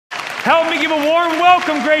Help me give a warm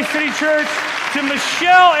welcome, Grace City Church, to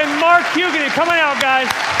Michelle and Mark Huguenin. Come on out, guys.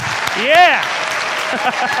 Yeah.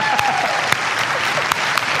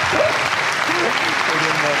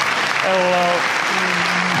 Hello.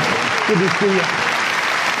 Good to see you.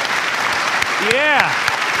 Yeah.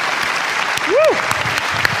 Woo.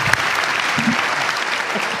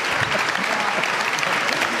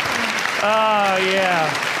 Oh, yeah.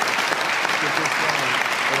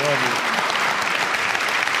 I love you.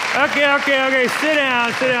 Okay. Sit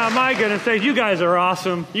down. My goodness sakes, you guys are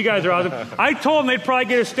awesome. I told them they'd probably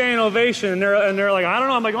get a standing ovation, and they're like, I don't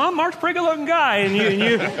know. I'm like, well, Mark's a pretty good-looking guy, and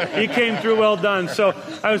you came through well done. So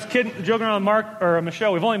I was joking around with Mark or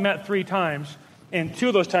Michelle. We've only met 3 times, and 2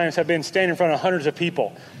 of those times have been standing in front of hundreds of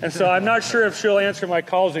people. And so I'm not sure if she'll answer my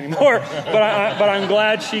calls anymore, but I'm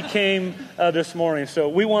glad she came this morning. So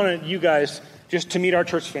we wanted you guys just to meet our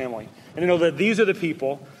church family and to know that these are the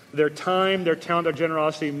people. Their time, their talent, their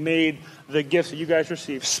generosity made the gifts that you guys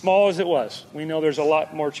received, small as it was. We know there's a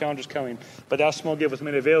lot more challenges coming, but that small gift was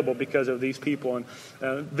made available because of these people. And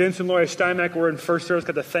Vince and Lori Steinbeck were in first service,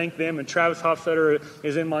 got to thank them. And Travis Hofstetter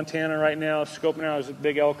is in Montana right now, scoping out his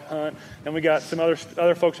big elk hunt. And we got some other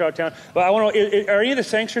folks out of town. But I want to know, are any of the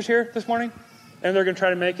Sangsters here this morning? And they're going to try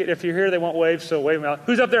to make it. If you're here, they won't wave, so wave them out.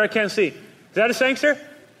 Who's up there? I can't see. Is that a Sangster?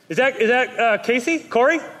 Is that Casey?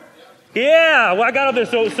 Corey? Yeah, well, I got up there.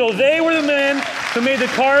 So they were the men who made the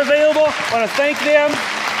car available. I want to thank them.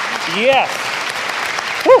 Yes.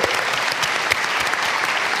 Woo.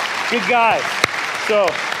 Good guys. So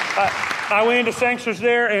I went into Sangsters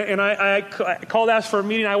there, and I called, asked for a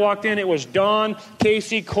meeting. I walked in. It was Don,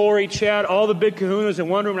 Casey, Corey, Chad, all the big kahunas in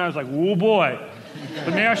one room, and I was like, whoa, boy. But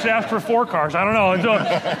maybe I should ask for 4 cars. I don't know. And so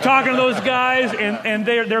talking to those guys, and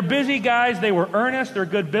they're busy guys. They were earnest. They're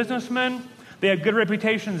good businessmen. They have good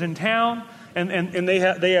reputations in town, and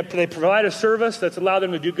they provide a service that's allowed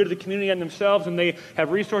them to do good to the community and themselves, and they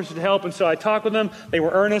have resources to help. And so I talked with them. They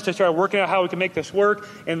were earnest. They started working out how we can make this work,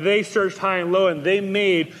 and they searched high and low, and they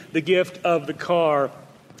made the gift of the car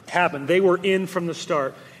happen. They were in from the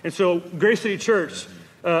start. And so Grace City Church,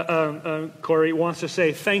 Corey, wants to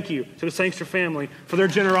say thank you to the Sangster family for their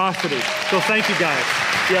generosity. So thank you guys.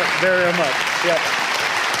 Yeah, very much. Yeah.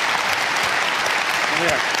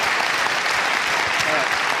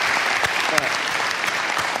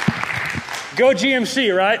 Go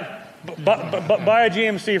GMC, right? Buy a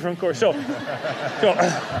GMC from Corey. So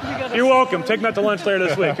you're welcome. Take them out to lunch later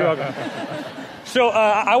this week. You're welcome. So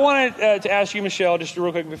I wanted to ask you, Michelle, just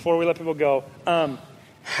real quick before we let people go.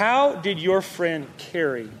 How did your friend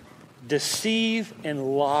Carrie deceive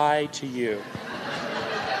and lie to you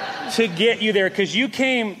to get you there? Because you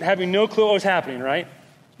came having no clue what was happening, right?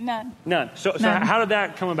 None. So how did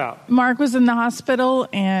that come about? Mark was in the hospital,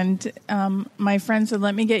 and my friend said,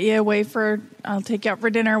 let me get you away I'll take you out for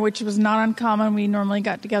dinner, which was not uncommon. We normally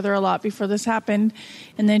got together a lot before this happened.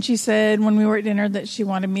 And then she said when we were at dinner that she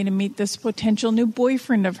wanted me to meet this potential new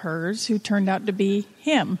boyfriend of hers who turned out to be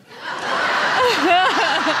him.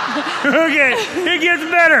 Okay, it gets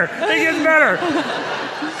better.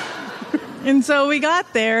 And so we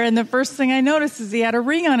got there, and the first thing I noticed is he had a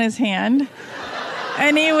ring on his hand.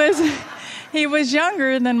 And he was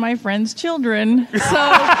younger than my friend's children. So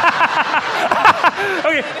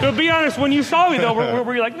okay, so be honest. When you saw me, though,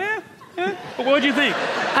 were you like, nah? What did you think?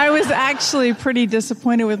 I was actually pretty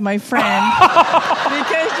disappointed with my friend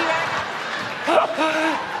because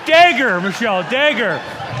Dagger, Michelle, dagger.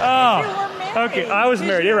 Oh, you were married. Okay, I was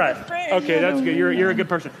married. You're right. Okay, that's good. You're a good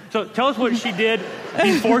person. So tell us what she did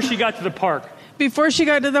before she got to the park. Before she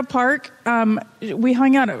got to the park, we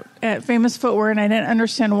hung out at Famous Footwear, and I didn't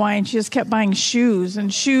understand why, and she just kept buying shoes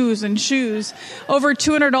and shoes and shoes. Over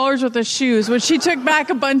 $200 worth of shoes, which she took back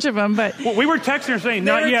a bunch of them. But we were texting her saying,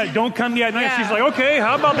 not yet, don't come yet. Yeah. She's like, okay,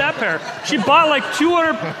 how about that pair? She bought like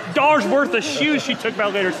 $200 worth of shoes she took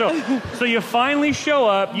back later. So you finally show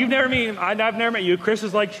up. I've never met you. Chris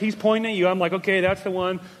is like, he's pointing at you. I'm like, okay, that's the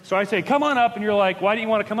one. So I say, come on up, and you're like, why do you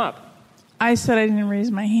want to come up? I said I didn't raise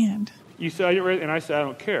my hand. You said, and I said, I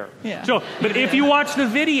don't care. Yeah. So, but if you watch the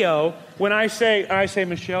video, when I say,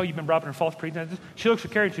 Michelle, you've been brought up in false pretenses, she looks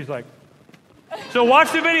at Carrie and she's like, so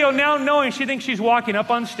watch the video now knowing she thinks she's walking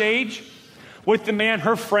up on stage with the man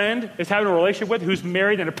her friend is having a relationship with who's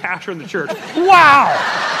married and a pastor in the church. Wow!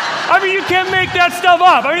 I mean, you can't make that stuff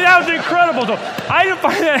up. I mean, that was incredible. So I didn't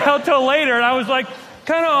find that out till later, and I was like,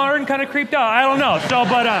 kind of honored and kind of creeped out. I don't know. So,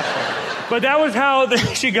 but that was how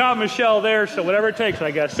she got Michelle there. So whatever it takes,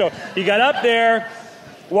 I guess. So you got up there,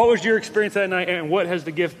 what was your experience that night, and what has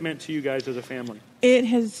the gift meant to you guys as a family? It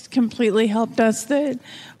has completely helped us. That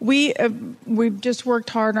we've just worked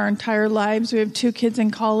hard our entire lives. We have 2 kids in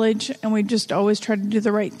college, and we just always try to do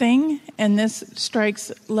the right thing. And this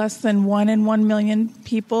strikes less than 1 in 1 million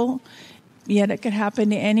people, yet it could happen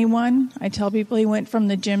to anyone. I tell people he went from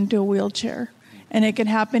the gym to a wheelchair, and it could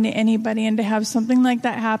happen to anybody. And to have something like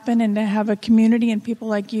that happen, and to have a community and people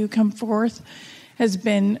like you come forth, has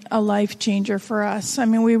been a life changer for us. I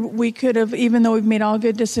mean, we could have, even though we've made all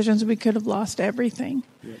good decisions, we could have lost everything.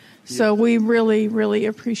 Yep. So we really, really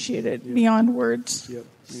appreciate it beyond words. Yep.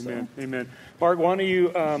 Amen. So. Amen. Mark, why don't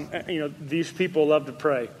you, these people love to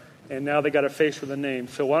pray, and now they got a face with a name.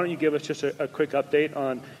 So why don't you give us just a quick update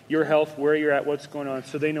on your health, where you're at, what's going on,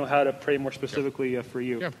 so they know how to pray more specifically for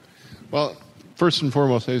you. Yeah. Well, first and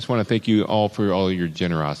foremost, I just want to thank you all for all your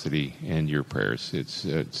generosity and your prayers.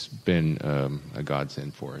 It's been a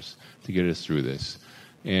godsend for us to get us through this.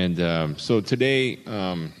 And so today,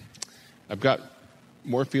 I've got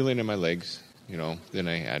more feeling in my legs, than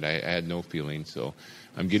I had. I had no feeling, so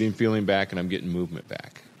I'm getting feeling back and I'm getting movement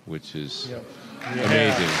back, which is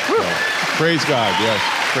amazing. So, praise God, yes,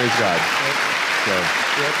 praise God.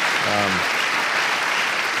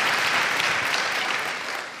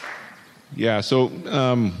 So,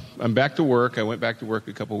 I'm back to work. I went back to work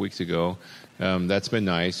a couple weeks ago. That's been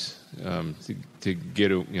nice to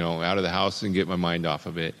get out of the house and get my mind off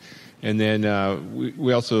of it. And then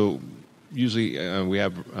we also usually we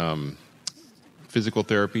have physical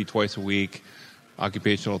therapy twice a week,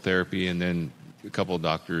 occupational therapy, and then a couple of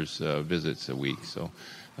doctors' visits a week. So,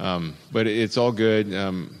 but it's all good.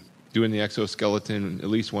 Doing the exoskeleton at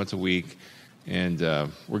least once a week, and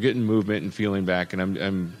we're getting movement and feeling back. And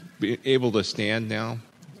I'm able to stand now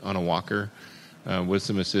on a walker with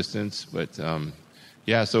some assistance, but so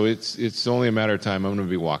it's only a matter of time. I'm going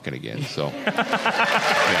to be walking again. So,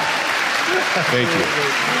 Thank you.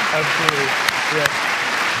 Absolutely. Yes.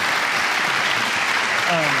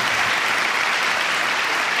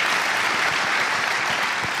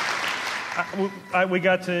 We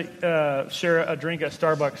got to share a drink at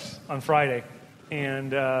Starbucks on Friday,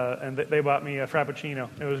 and they bought me a Frappuccino.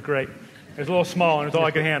 It was great. It was a little small, and it's all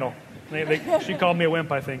I could handle. She called me a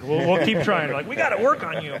wimp, I think. We'll keep trying. They're like, we got to work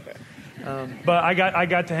on you. But I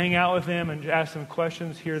got to hang out with them and ask them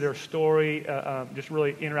questions, hear their story, just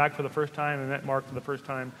really interact for the first time. I met Mark for the first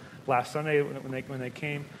time last Sunday when they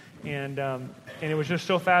came, and it was just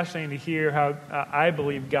so fascinating to hear how I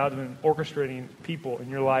believe God's been orchestrating people in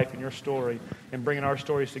your life and your story and bringing our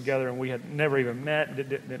stories together. And we had never even met,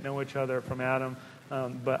 didn't know each other from Adam.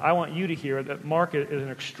 But I want you to hear that Mark is an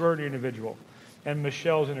extraordinary individual, and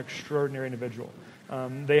Michelle's an extraordinary individual.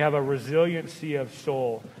 They have a resiliency of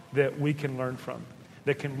soul that we can learn from,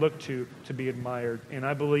 that can look to be admired. And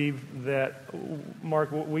I believe that,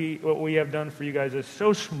 Mark, what we have done for you guys is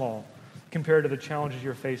so small compared to the challenges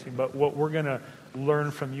you're facing, but what we're going to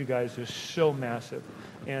learn from you guys is so massive.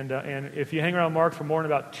 And if you hang around Mark for more than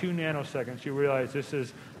about 2 nanoseconds, you realize this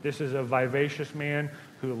is a vivacious man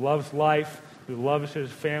who loves life, who loves his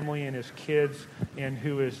family and his kids, and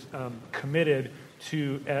who is committed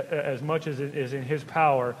to, as much as it is in his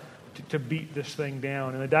power, to beat this thing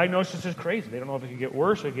down. And the diagnosis is crazy. They don't know if it could get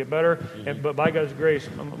worse or get better. But by God's grace,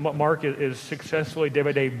 Mark is successfully day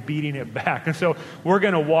by day beating it back. And so we're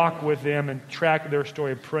going to walk with them and track their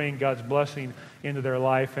story, praying God's blessing into their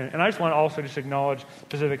life. And I just want to also just acknowledge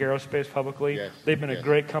Pacific Aerospace publicly. Yes. They've been a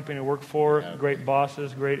great company to work for, great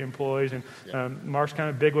bosses, great employees. And Mark's kind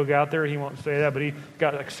of big wig out there. He won't say that, but he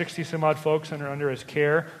got like 60 some odd folks under his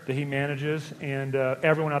care that he manages. And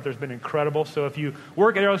everyone out there has been incredible. So if you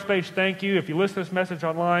work at Aerospace, thank you. If you listen to this message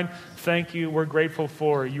online, thank you. We're grateful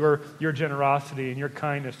for your generosity and your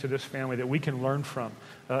kindness to this family that we can learn from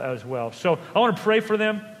as well. So I want to pray for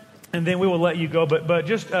them, and then we will let you go. But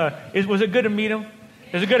just, was it good to meet them?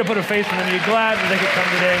 Is it good to put a face on them? Are you glad that they could come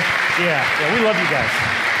today? Yeah, we love you guys.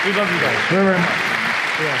 We love you guys very much.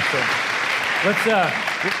 Yeah,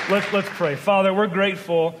 so let's pray. Father, we're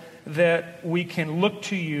grateful that we can look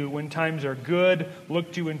to you when times are good,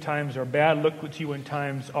 look to you when times are bad, look to you when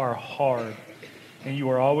times are hard. And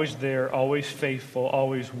you are always there, always faithful,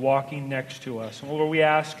 always walking next to us. And Lord, we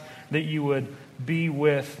ask that you would be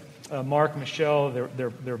with Mark, Michelle,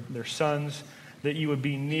 their sons, that you would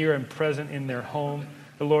be near and present in their home.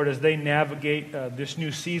 The Lord, as they navigate this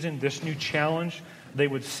new season, this new challenge, they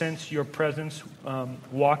would sense your presence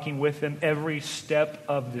walking with them every step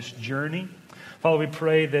of this journey. Father, we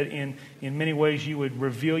pray that in many ways you would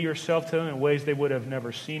reveal yourself to them in ways they would have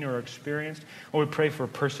never seen or experienced. Or we pray for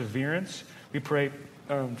perseverance. We pray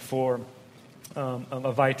for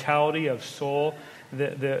a vitality of soul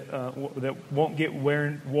that won't get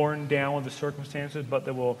worn down with the circumstances, but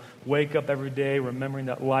that will wake up every day remembering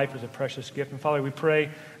that life is a precious gift. And Father, we pray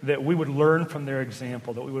that we would learn from their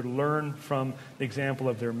example, that we would learn from the example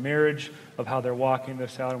of their marriage, of how they're walking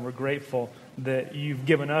this out. And we're grateful that you've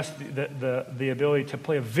given us the ability to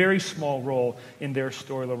play a very small role in their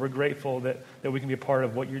story, Lord. We're grateful that we can be a part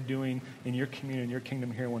of what you're doing in your community, in your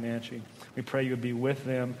kingdom here in Wenatchee. We pray you would be with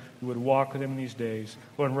them, you would walk with them in these days.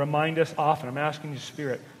 Lord, and remind us often. I'm asking you,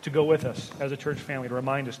 Spirit, to go with us as a church family, to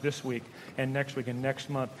remind us this week and next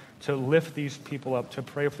month to lift these people up, to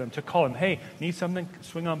pray for them, to call them, hey, need something?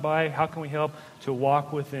 Swing on by. How can we help? To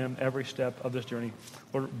walk with them every step of this journey.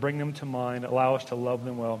 Lord, bring them to mind. Allow us to love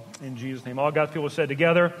them well. In Jesus' name. All God's people said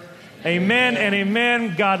together, amen and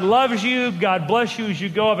amen. God loves you. God bless you as you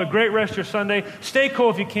go. Have a great rest of your Sunday. Stay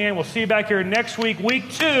cool if you can. We'll see you back here next week,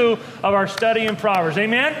 week 2 of our study in Proverbs.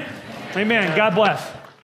 Amen? Amen. God bless.